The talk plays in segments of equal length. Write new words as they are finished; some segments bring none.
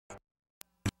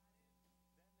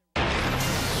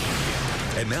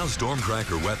And now Storm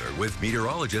Tracker weather with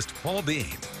meteorologist Paul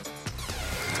Bean.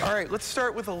 All right, let's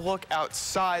start with a look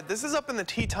outside. This is up in the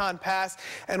Teton Pass,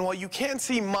 and while you can't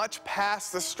see much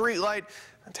past the streetlight,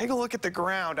 take a look at the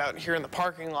ground out here in the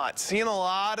parking lot. Seeing a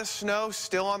lot of snow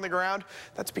still on the ground.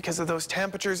 That's because of those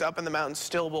temperatures up in the mountains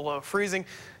still below freezing.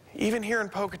 Even here in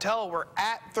Pocatello, we're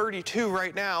at 32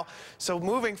 right now. So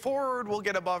moving forward, we'll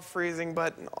get above freezing,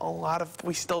 but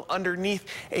we still underneath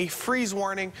a freeze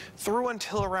warning through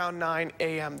until around 9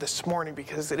 a.m. this morning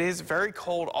because it is very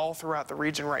cold all throughout the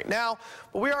region right now.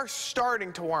 But we are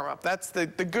starting to warm up. That's the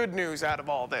good news out of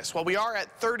all this. While we are at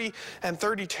 30 and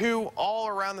 32 all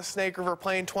around the Snake River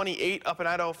Plain, 28 up in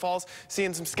Idaho Falls,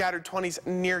 seeing some scattered 20s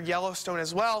near Yellowstone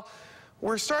as well.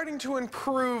 We're starting to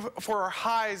improve for our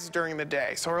highs during the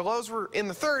day. So our lows were in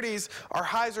the 30s, our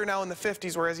highs are now in the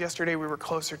 50s, whereas yesterday we were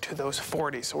closer to those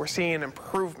 40s. So we're seeing an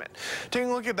improvement. Taking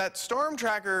a look at that storm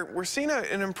tracker, we're seeing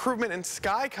an improvement in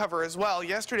sky cover as well.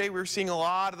 Yesterday we were seeing a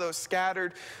lot of those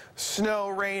scattered snow,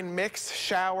 rain, mixed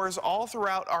showers all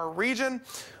throughout our region.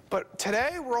 But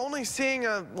today we're only seeing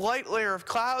a light layer of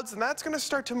clouds, and that's going to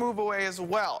start to move away as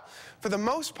well. For the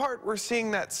most part, we're seeing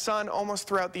that sun almost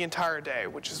throughout the entire day,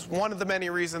 which is one of the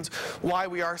many reasons why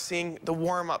we are seeing the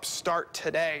warm-up start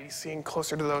today, seeing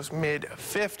closer to those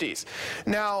mid-50s.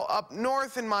 Now, up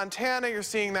north in Montana, you're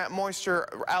seeing that moisture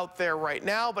out there right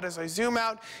now, but as I zoom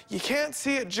out, you can't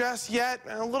see it just yet,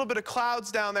 and a little bit of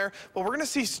clouds down there, but we're going to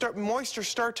see moisture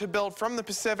start to build from the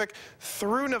Pacific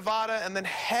through Nevada and then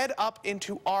head up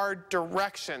into our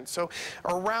direction. So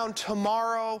around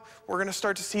tomorrow, we're going to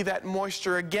start to see that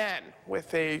moisture again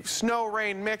with a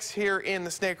snow-rain mix here in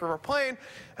the Snake River Plain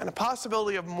and a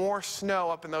possibility of more snow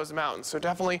up in those mountains. So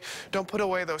definitely don't put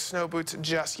away those snow boots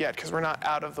just yet because we're not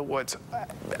out of the woods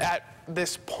at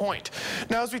this point.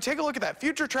 Now, as we take a look at that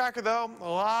future tracker, though, a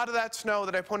lot of that snow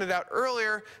that I pointed out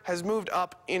earlier has moved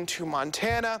up into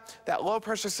Montana. That low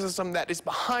pressure system that is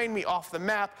behind me off the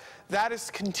map, that is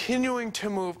continuing to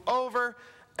move over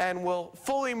and will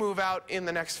fully move out in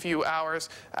the next few hours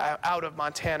out of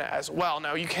Montana as well.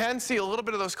 Now, you can see a little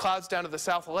bit of those clouds down to the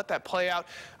south. We'll let that play out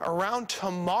around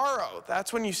tomorrow.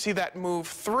 That's when you see that move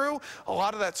through. A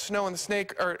lot of that snow in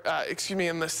the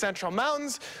in the central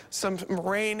mountains, some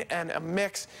rain and a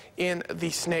mix in the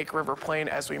Snake River Plain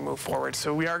as we move forward.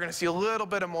 So we are going to see a little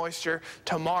bit of moisture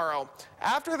tomorrow.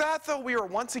 After that, though, we are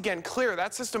once again clear.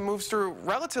 That system moves through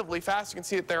relatively fast. You can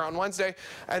see it there on Wednesday.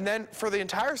 And then for the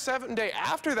entire 7-day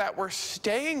after that, we're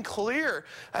staying clear.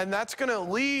 And that's going to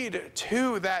lead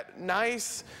to that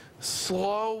nice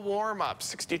slow warm-up.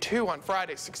 62 on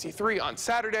Friday, 63 on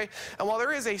Saturday. And while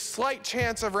there is a slight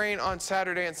chance of rain on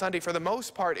Saturday and Sunday, for the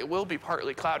most part, it will be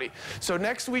partly cloudy. So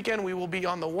next weekend, we will be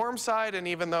on the warm side, and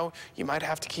even though you might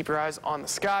have to keep your eyes on the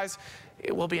skies,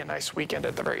 it will be a nice weekend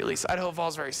at the very least. Idaho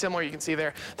Falls very similar. You can see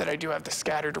there that I do have the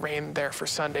scattered rain there for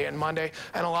Sunday and Monday,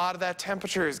 and a lot of that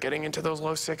temperature is getting into those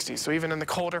low 60s. So even in the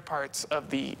colder parts of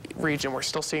the region, we're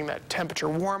still seeing that temperature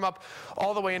warm up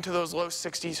all the way into those low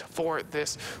 60s for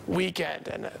this weekend.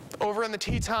 And over in the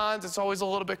Tetons, it's always a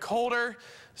little bit colder.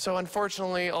 So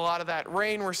unfortunately, a lot of that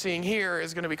rain we're seeing here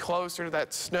is going to be closer to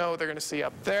that snow they're going to see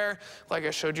up there. Like I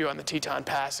showed you on the Teton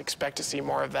Pass, expect to see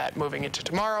more of that moving into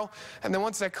tomorrow. And then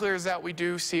once that clears out, we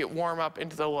do see it warm up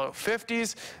into the low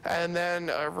 50s, and then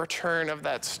a return of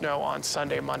that snow on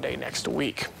Sunday, Monday next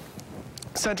week.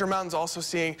 Central Mountains also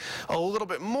seeing a little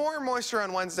bit more moisture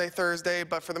on Wednesday, Thursday,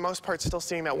 but for the most part still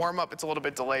seeing that warm up. It's a little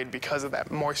bit delayed because of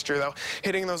that moisture, though,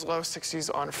 hitting those low 60s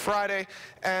on Friday.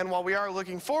 And while we are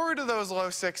looking forward to those low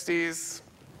 60s,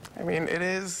 I mean, it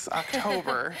is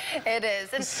October. It is.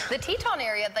 And the Teton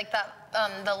area, like that,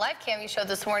 the live cam you showed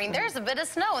this morning, there's a bit of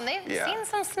snow, and they've seen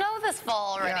some snow this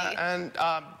fall already. Yeah, and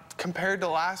compared to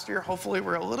last year, hopefully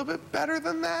we're a little bit better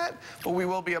than that, but we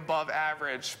will be above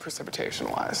average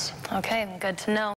precipitation-wise. Okay, good to know.